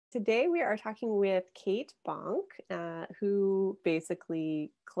Today we are talking with Kate Bonk, who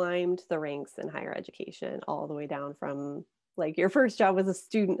basically climbed the ranks in higher education all the way down from like your first job was a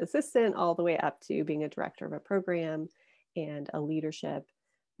student assistant all the way up to being a director of a program and a leadership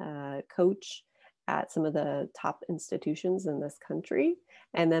coach at some of the top institutions in this country.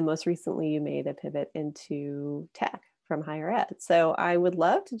 And then most recently you made a pivot into tech from higher ed. So I would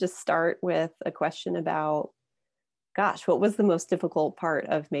love to just start with a question about, gosh, what was the most difficult part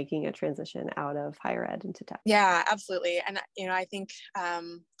of making a transition out of higher ed into tech? Yeah, absolutely. And, I think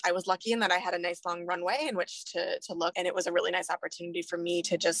I was lucky in that I had a nice long runway in which to look. And it was a really nice opportunity for me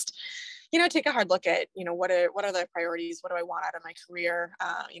to just, take a hard look at, what are the priorities? What do I want out of my career?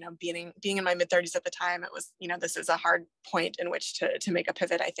 Being in my mid-30s at the time, it was, this is a hard point in which to make a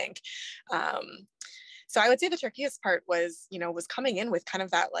pivot, I think. So I would say the trickiest part was coming in with kind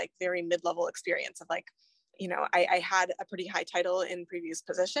of that like very mid-level experience of like, I had a pretty high title in previous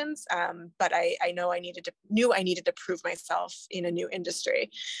positions, but I knew I needed to prove myself in a new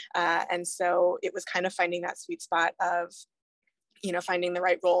industry. And so it was kind of finding that sweet spot of, finding the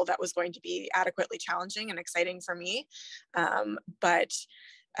right role that was going to be adequately challenging and exciting for me. But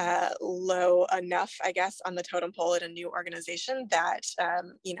low enough, I guess, on the totem pole at a new organization that,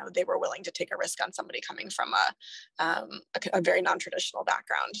 they were willing to take a risk on somebody coming from a very non-traditional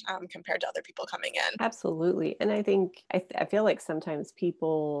background compared to other people coming in. Absolutely. And I think, I feel like sometimes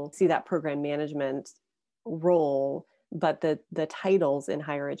people see that program management role, but the titles in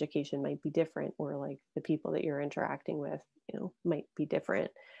higher education might be different, or like the people that you're interacting with, might be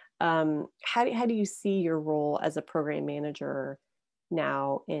different. How do you see your role as a program manager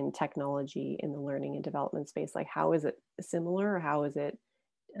now in technology in the learning and development space? Like, how is it similar, or how is it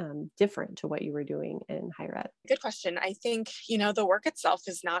different to what you were doing in higher ed? Good question. I think, the work itself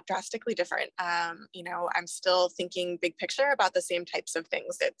is not drastically different. I'm still thinking big picture about the same types of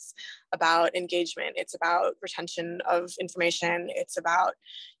things. It's about engagement. It's about retention of information. It's about,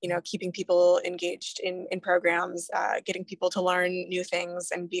 keeping people engaged in programs, getting people to learn new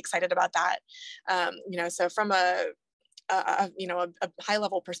things and be excited about that. So from a high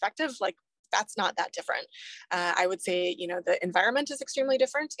level perspective, like that's not that different. I would say, the environment is extremely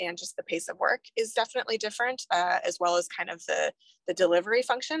different, and just the pace of work is definitely different, as well as kind of the delivery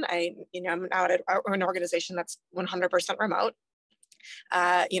function. I'm out at an organization that's 100% remote.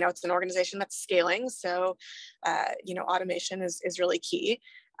 It's an organization that's scaling, so automation is really key.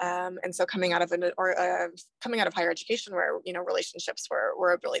 And so coming out of higher education, where relationships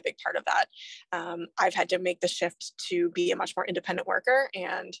were a really big part of that, I've had to make the shift to be a much more independent worker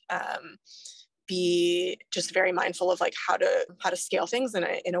and be just very mindful of like how to scale things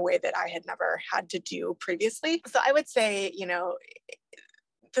in a way that I had never had to do previously. So I would say,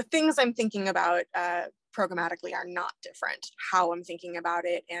 the things I'm thinking about programmatically are not different. How I'm thinking about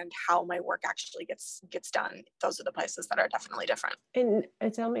it and how my work actually gets done, those are the places that are definitely different. And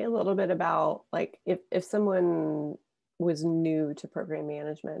tell me a little bit about, like, if someone was new to program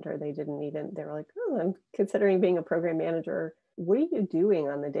management, or they were like, oh, I'm considering being a program manager. What are you doing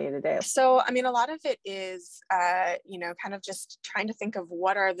on the day to day? So, a lot of it is, kind of just trying to think of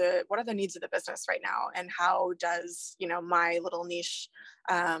what are the needs of the business right now, and how does, my little niche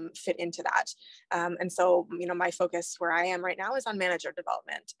fit into that. And so, my focus where I am right now is on manager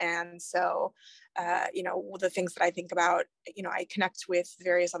development. And so, the things that I think about, I connect with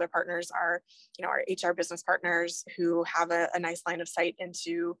various other partners, our HR business partners who have a nice line of sight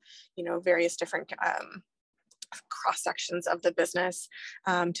into, various different cross sections of the business,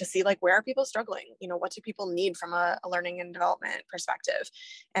 to see like where are people struggling, what do people need from a learning and development perspective.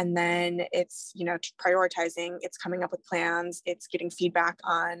 And then it's prioritizing, it's coming up with plans, it's getting feedback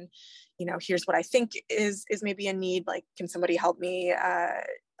on, here's what I think is maybe a need, like can somebody help me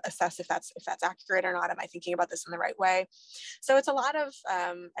assess if that's accurate or not, am I thinking about this in the right way. So it's a lot of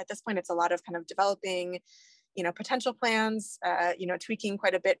at this point, it's a lot of kind of developing potential plans, tweaking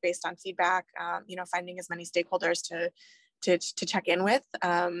quite a bit based on feedback, finding as many stakeholders to check in with.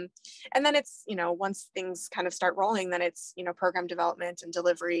 And then it's, once things kind of start rolling, then it's, program development and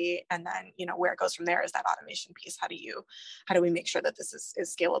delivery. And then, where it goes from there is that automation piece. How do we make sure that this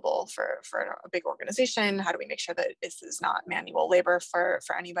is scalable for a big organization? How do we make sure that this is not manual labor for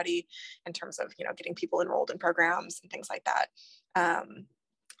anybody in terms of, getting people enrolled in programs and things like that.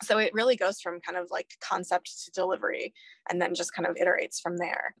 So it really goes from kind of like concept to delivery, and then just kind of iterates from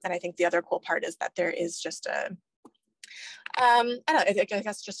there. And I think the other cool part is that there is just I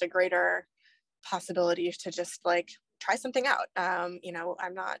guess just a greater possibility to just like try something out. I'm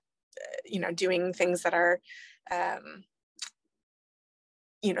not, doing things that are,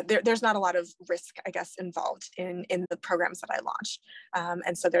 there's not a lot of risk, I guess, involved in the programs that I launch.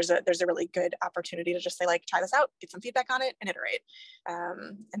 And so there's a really good opportunity to just say, like, try this out, get some feedback on it, and iterate.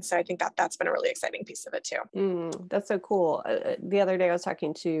 And so I think that's been a really exciting piece of it too. That's so cool. The other day I was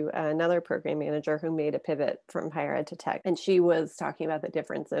talking to another program manager who made a pivot from higher ed to tech, and she was talking about the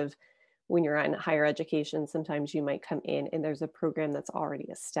difference of when you're in higher education, sometimes you might come in and there's a program that's already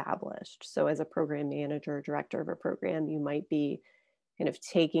established. So as a program manager, director of a program, you might be kind of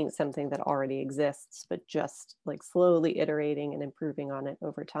taking something that already exists, but just like slowly iterating and improving on it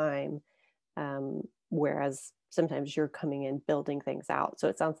over time. Whereas sometimes you're coming in building things out. So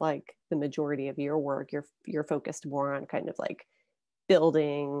it sounds like the majority of your work, you're focused more on kind of like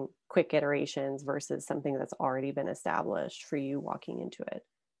building quick iterations versus something that's already been established for you walking into it.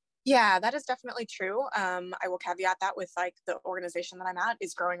 Yeah, that is definitely true. I will caveat that with, like, the organization that I'm at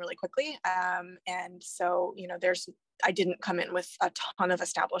is growing really quickly. And so, I didn't come in with a ton of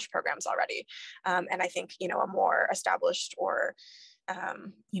established programs already. And I think, a more established or,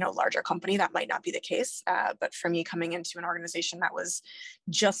 larger company, that might not be the case. But for me, coming into an organization that was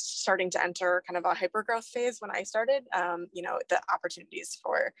just starting to enter kind of a hyper growth phase when I started, the opportunities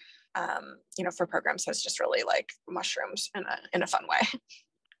for, for programs has just really, like, mushroomed in a fun way.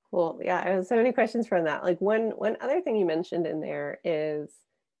 Well, yeah, I have so many questions from that. Like one other thing you mentioned in there is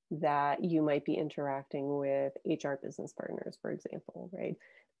that you might be interacting with HR business partners, for example, right?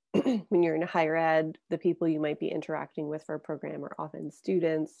 When you're in higher ed, the people you might be interacting with for a program are often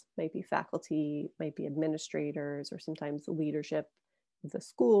students, might be faculty, might be administrators, or sometimes the leadership of the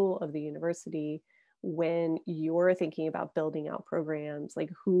school, of the university. When you're thinking about building out programs,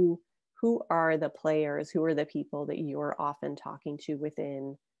 like who are the players, who are the people that you're often talking to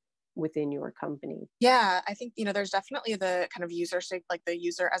within your company? Yeah, I think, there's definitely the kind of like the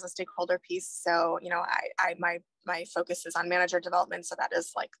user as a stakeholder piece. So, my focus is on manager development. So that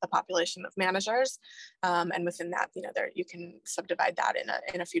is like the population of managers. And within that, you can subdivide that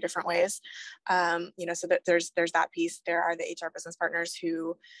in a few different ways. So that there's that piece. There are the HR business partners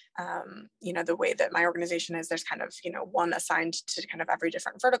who, the way that my organization is, there's kind of, one assigned to kind of every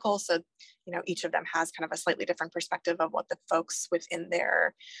different vertical. So, each of them has kind of a slightly different perspective of what the folks within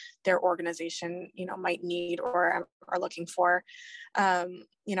their organization, might need or are looking for.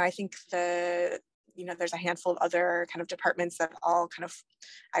 I think there's a handful of other kind of departments that all kind of,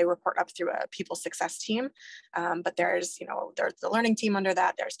 I report up through a people success team. But there's the learning team under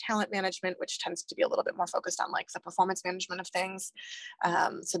that. There's talent management, which tends to be a little bit more focused on like the performance management of things.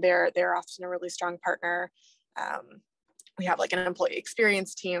 So they're often a really strong partner. We have like an employee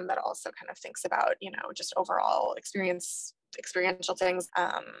experience team that also kind of thinks about, just overall experiential things.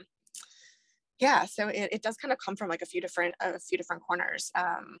 So it does kind of come from like a few different corners.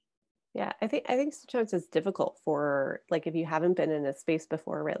 Yeah, I think sometimes it's difficult for, like, if you haven't been in a space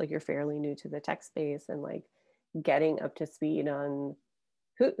before, right? Like you're fairly new to the tech space and like getting up to speed on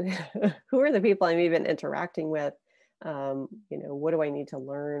who who are the people I'm even interacting with. What do I need to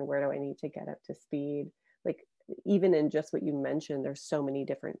learn? Where do I need to get up to speed? Like even in just what you mentioned, there's so many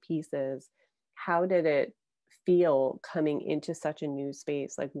different pieces. How did it feel coming into such a new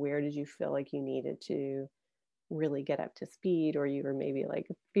space? Like where did you feel like you needed to really get up to speed, or you were maybe like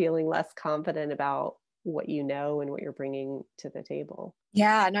feeling less confident about what you know and what you're bringing to the table?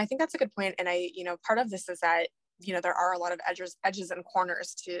 Yeah, no, I think that's a good point. And part of this is that, there are a lot of edges and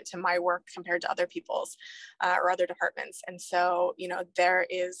corners to my work compared to other people's or other departments. And so, there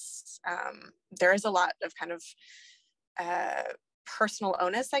is a lot of kind of personal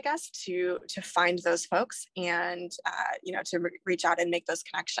onus, I guess, to find those folks and, to reach out and make those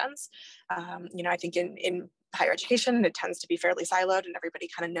connections. I think in higher education, it tends to be fairly siloed and everybody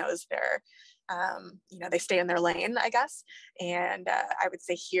kind of knows their, they stay in their lane, I guess. And I would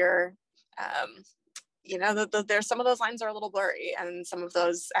say here, there's some of those lines are a little blurry and some of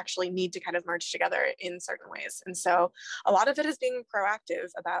those actually need to kind of merge together in certain ways. And so a lot of it is being proactive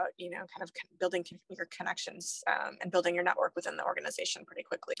about, kind of building your connections and building your network within the organization pretty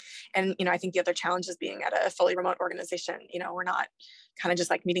quickly. And, I think the other challenge is being at a fully remote organization. We're not kind of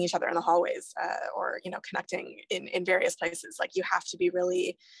just like meeting each other in the hallways or, connecting in various places. Like you have to be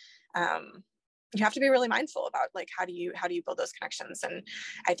really, mindful about like how do you build those connections. And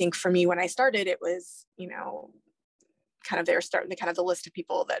I think for me when I started, it was kind of they're starting to kind of the list of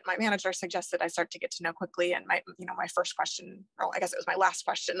people that my manager suggested I start to get to know quickly. And my first question, or I guess it was my last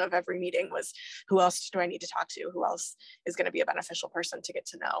question of every meeting, was who else do I need to talk to? Who else is going to be a beneficial person to get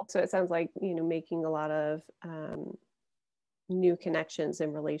to know? So it sounds like making a lot of new connections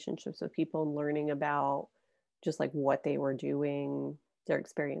and relationships with people and learning about just like what they were doing, their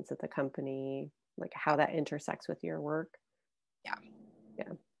experience at the company, like how that intersects with your work. Yeah.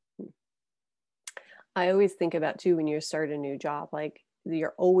 Yeah. I always think about too, when you start a new job, like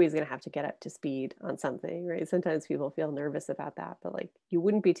you're always going to have to get up to speed on something, right? Sometimes people feel nervous about that, but like you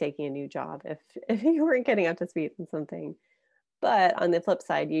wouldn't be taking a new job if you weren't getting up to speed on something. But on the flip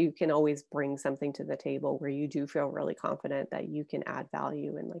side, you can always bring something to the table where you do feel really confident that you can add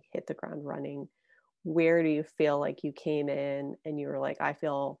value and like hit the ground running. Where do you feel like you came in and you were like, I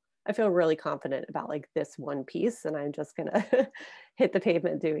feel really confident about like this one piece, and I'm just gonna hit the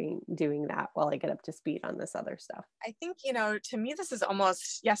pavement doing that while I get up to speed on this other stuff. I think, to me, this is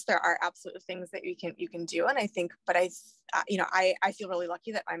almost, yes, there are absolute things that you can do. And I think, but I feel really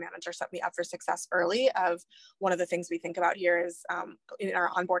lucky that my manager set me up for success early. Of one of the things we think about here is in our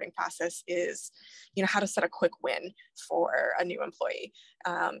onboarding process is, how to set a quick win for a new employee.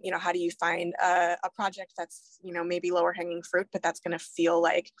 How do you find a project that's, maybe lower hanging fruit, but that's going to feel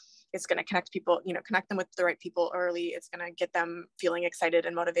like it's going to connect people, connect them with the right people early. It's going to get them feeling excited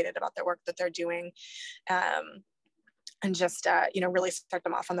and motivated about their work that they're doing. And just, really start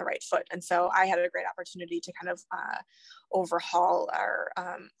them off on the right foot. And so I had a great opportunity to kind of overhaul our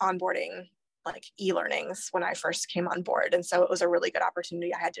onboarding, like e-learnings when I first came on board. And so it was a really good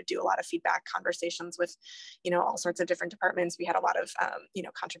opportunity. I had to do a lot of feedback conversations with, all sorts of different departments. We had a lot of,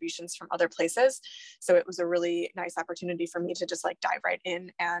 contributions from other places. So it was a really nice opportunity for me to just like dive right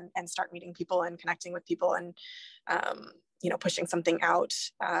in and start meeting people and connecting with people and, pushing something out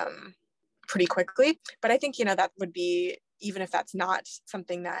pretty quickly. But I think, that would be, even if that's not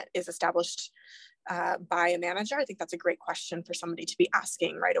something that is established by a manager, I think that's a great question for somebody to be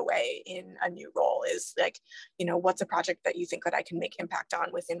asking right away in a new role is like, what's a project that you think that I can make impact on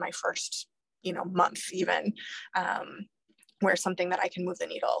within my first, month even, where something that I can move the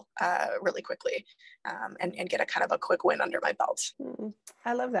needle really quickly and get a kind of a quick win under my belt.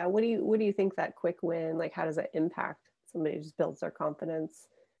 I love that. What do you think that quick win, like how does it impact somebody who just builds their confidence?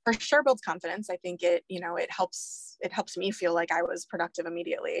 For sure builds confidence. I think it helps me feel like I was productive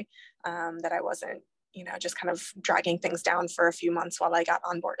immediately, that I wasn't, just kind of dragging things down for a few months while I got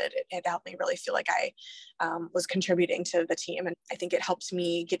onboarded. It helped me really feel like I was contributing to the team. And I think it helped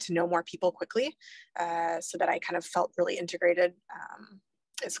me get to know more people quickly, so that I kind of felt really integrated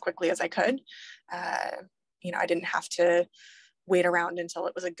as quickly as I could. I didn't have to wait around until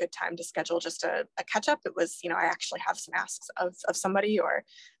it was a good time to schedule just a catch up. It was, I actually have some asks of somebody or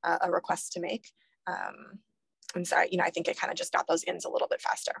a request to make. And so, I think it kind of just got those ins a little bit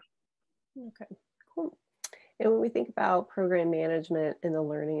faster. Okay, cool. And when we think about program management in the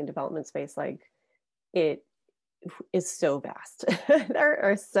learning and development space, like it is so vast. There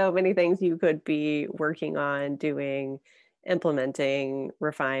are so many things you could be working on, doing, implementing,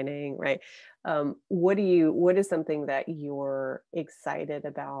 refining, right? What is something that you're excited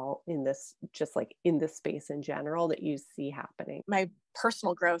about in this, just like in this space in general, that you see happening? My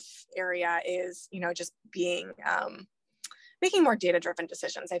personal growth area is, just being, making more data-driven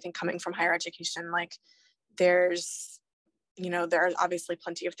decisions. I think coming from higher education, like there's obviously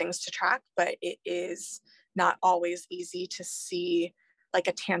plenty of things to track, but it is not always easy to see like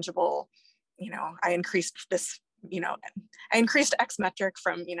a tangible, I increased this, I increased X metric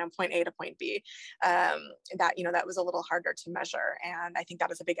from, point A to point B. That was a little harder to measure. And I think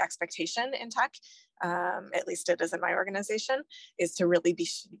that is a big expectation in tech. At least it is in my organization, is to really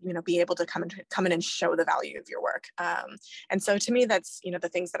be able to come in and show the value of your work. And so to me, that's, the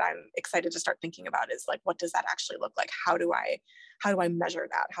things that I'm excited to start thinking about is like, what does that actually look like? How do I measure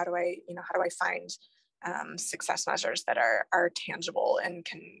that? How do I find success measures that are tangible and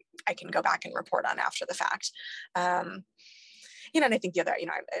I can go back and report on after the fact. And I think the other,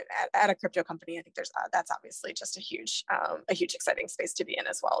 at a crypto company, I think that's obviously just a huge exciting space to be in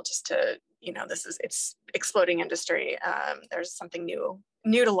as well. Just to, it's exploding industry. There's something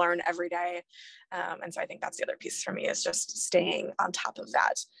new to learn every day. And so I think that's the other piece for me, is just staying on top of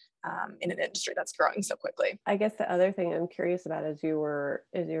that in an industry that's growing so quickly. I guess the other thing I'm curious about, as you were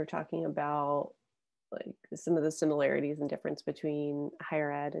talking about like some of the similarities and difference between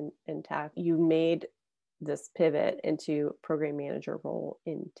higher ed and tech, you made this pivot into program manager role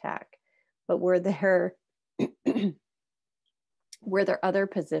in tech, but were there other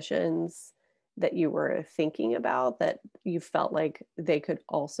positions that you were thinking about that you felt like they could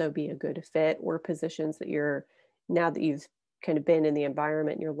also be a good fit, or positions that now that you've kind of been in the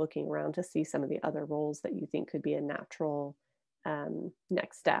environment, you're looking around to see some of the other roles that you think could be a natural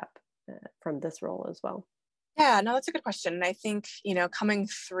next step from this role as well? Yeah, no, that's a good question. And I think, coming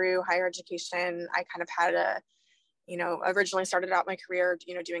through higher education, I kind of had originally started out my career,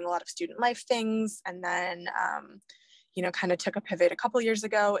 doing a lot of student life things. And then, kind of took a pivot a couple years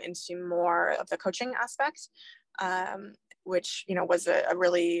ago into more of the coaching aspect. which, was a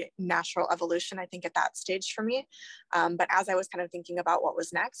really natural evolution, I think, at that stage for me. But as I was kind of thinking about what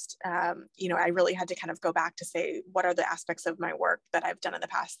was next, I really had to kind of go back to say, what are the aspects of my work that I've done in the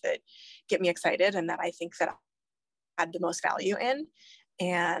past that get me excited and that I think that I had the most value in?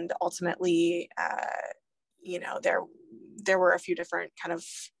 And ultimately, there were a few different kind of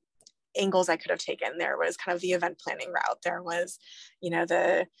angles I could have taken. There was kind of the event planning route. There was,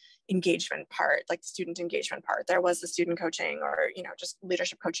 the engagement part, like the student engagement part. There was the student coaching or, just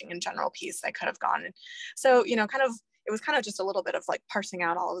leadership coaching in general piece I could have gone. And so, it was kind of just a little bit of like parsing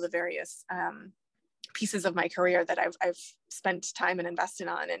out all of the various pieces of my career that I've spent time and invested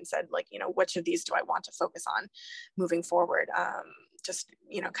on, and said, like, which of these do I want to focus on moving forward? Just,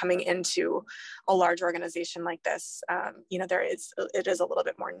 coming into a large organization like this, it is a little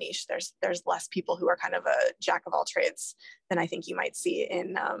bit more niche. There's less people who are kind of a jack of all trades than I think you might see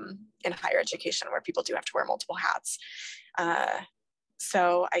in higher education, where people do have to wear multiple hats.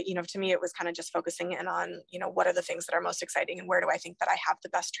 So to me, it was kind of just focusing in on, what are the things that are most exciting, and where do I think that I have the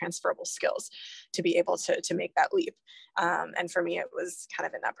best transferable skills to be able to make that leap. And for me, it was kind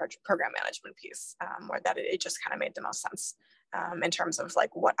of in that program management piece, where that it just kind of made the most sense in terms of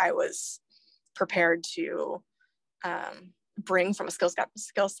like what I was prepared to bring from a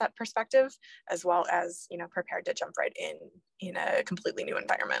skill set perspective, as well as, prepared to jump right in a completely new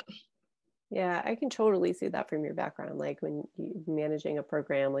environment. Yeah, I can totally see that from your background. Like when you're managing a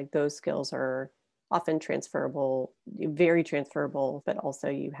program, like those skills are often transferable, very transferable, but also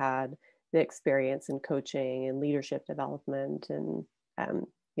you had the experience in coaching and leadership development, and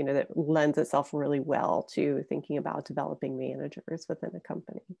that lends itself really well to thinking about developing managers within a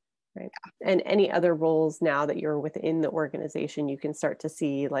company, right? And any other roles now that you're within the organization, you can start to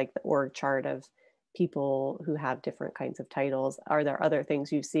see like the org chart of people who have different kinds of titles. Are there other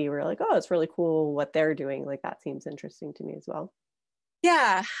things you see where you're like, oh, it's really cool what they're doing? Like that seems interesting to me as well.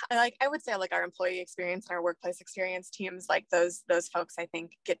 Yeah, I would say like our employee experience and our workplace experience teams, like those folks, I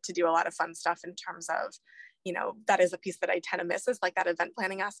think, get to do a lot of fun stuff in terms of, that is a piece that I tend to miss, is like that event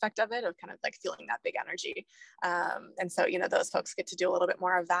planning aspect of it, of kind of like feeling that big energy. And so, those folks get to do a little bit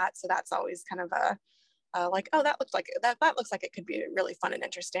more of that. So that's always kind of like, oh, that looks like it could be really fun and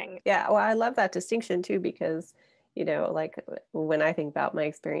interesting. Yeah, well, I love that distinction too, because like when I think about my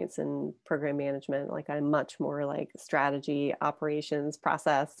experience in program management, like I'm much more like strategy, operations,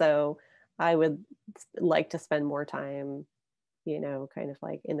 process. So I would like to spend more time, kind of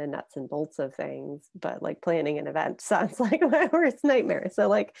like in the nuts and bolts of things, but like planning an event sounds like my worst nightmare. So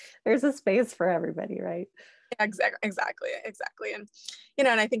like there's a space for everybody, right? Yeah, exactly. And,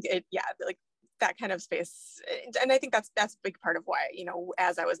 and I think like that kind of space. And I think that's a big part of why,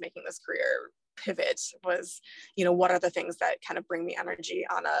 as I was making this career pivot, was, what are the things that kind of bring me energy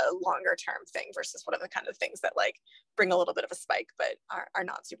on a longer term thing versus what are the kind of things that like bring a little bit of a spike, but are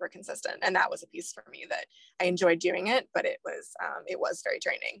not super consistent. And that was a piece for me that I enjoyed doing it, but it was very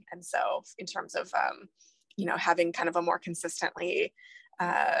draining. And so in terms of, having kind of a more consistently,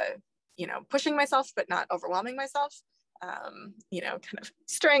 pushing myself, but not overwhelming myself, kind of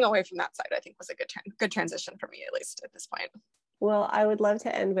straying away from that side, I think was a good transition for me, at least at this point. Well, I would love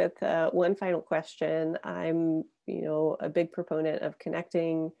to end with one final question. I'm, a big proponent of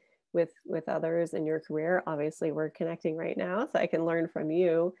connecting with others in your career. Obviously, we're connecting right now, so I can learn from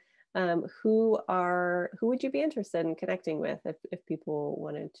you. Who would you be interested in connecting with if people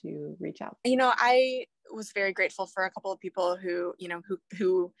wanted to reach out? I was very grateful for a couple of people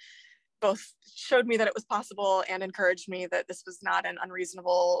who both showed me that it was possible and encouraged me that this was not an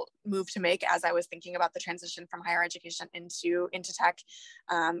unreasonable move to make as I was thinking about the transition from higher education into tech.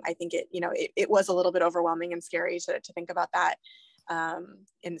 I think it was a little bit overwhelming and scary to think about that.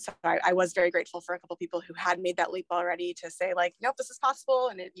 And so I was very grateful for a couple of people who had made that leap already to say like, nope, this is possible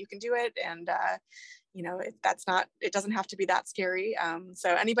and you can do it. And, it doesn't have to be that scary.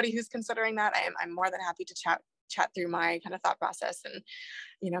 So anybody who's considering that, I'm more than happy to chat through my kind of thought process and,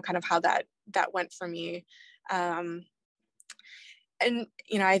 kind of how that went for me. And,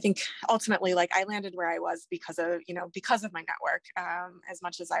 I think ultimately, like I landed where I was because of my network, as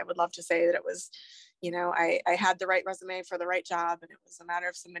much as I would love to say that it was, I had the right resume for the right job and it was a matter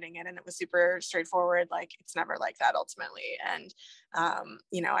of submitting it and it was super straightforward. Like it's never like that ultimately. And,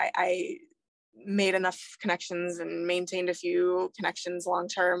 I made enough connections and maintained a few connections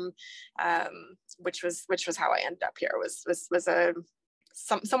long-term, which was how I ended up here was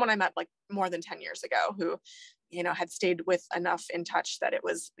someone I met like more than 10 years ago who, had stayed with enough in touch that it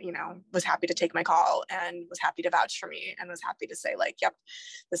was, was happy to take my call and was happy to vouch for me and was happy to say like, yep,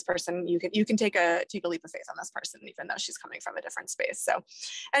 this person, you can take a leap of faith on this person, even though she's coming from a different space. So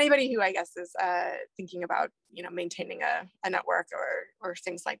anybody who I guess is thinking about, maintaining a network or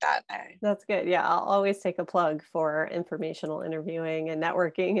things like that. That's good. Yeah, I'll always take a plug for informational interviewing and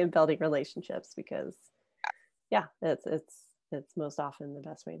networking and building relationships, because yeah, it's most often the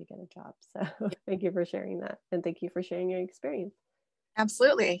best way to get a job. So thank you for sharing that. And thank you for sharing your experience.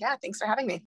 Absolutely. Yeah. Thanks for having me.